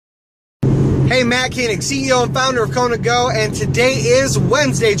Hey, Matt Koenig, CEO and founder of Kona Go, and today is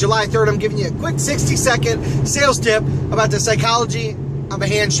Wednesday, July 3rd. I'm giving you a quick 60-second sales tip about the psychology of a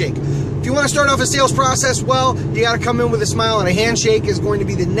handshake. If you want to start off a sales process well, you got to come in with a smile, and a handshake is going to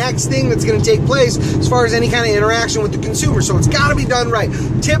be the next thing that's going to take place as far as any kind of interaction with the consumer. So it's got to be done right.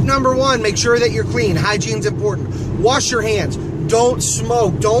 Tip number one, make sure that you're clean. Hygiene's important. Wash your hands. Don't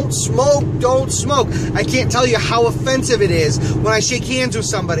smoke, don't smoke, don't smoke. I can't tell you how offensive it is when I shake hands with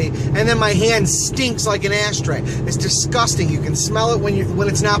somebody and then my hand stinks like an ashtray. It's disgusting. You can smell it when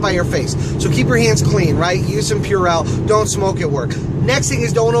it's not by your face. So keep your hands clean, right? Use some Purell. Don't smoke at work. Next thing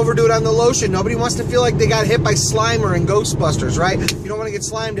is don't overdo it on the lotion. Nobody wants to feel like they got hit by Slimer and Ghostbusters, right? You don't want to get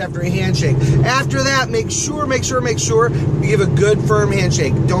slimed after a handshake. After that, make sure you give a good firm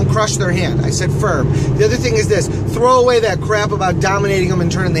handshake. Don't crush their hand. I said firm. The other thing is this, throw away that crap about dominating them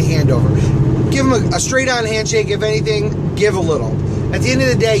and turning the hand over. Give them a straight-on handshake. If anything, give a little. At the end of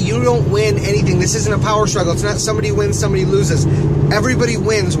the day, you don't win anything. This isn't a power struggle. It's not somebody wins, somebody loses. Everybody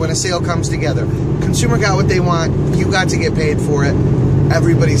wins when a sale comes together. Consumer got what they want. You got to get paid for it.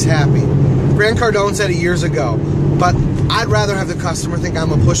 Everybody's happy. Grant Cardone said it years ago, but I'd rather have the customer think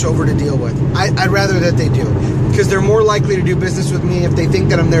I'm a pushover to deal with. I'd rather that they do, because they're more likely to do business with me if they think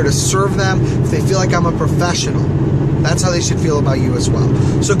that I'm there to serve them, if they feel like I'm a professional. That's how they should feel about you as well.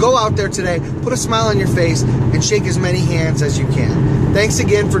 So go out there today, put a smile on your face, and shake as many hands as you can. Thanks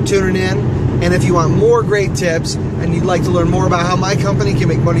again for tuning in. And if you want more great tips and you'd like to learn more about how my company can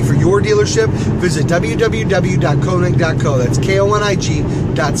make money for your dealership, visit www.koenig.co. That's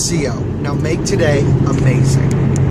Koenig.co. Now make today amazing.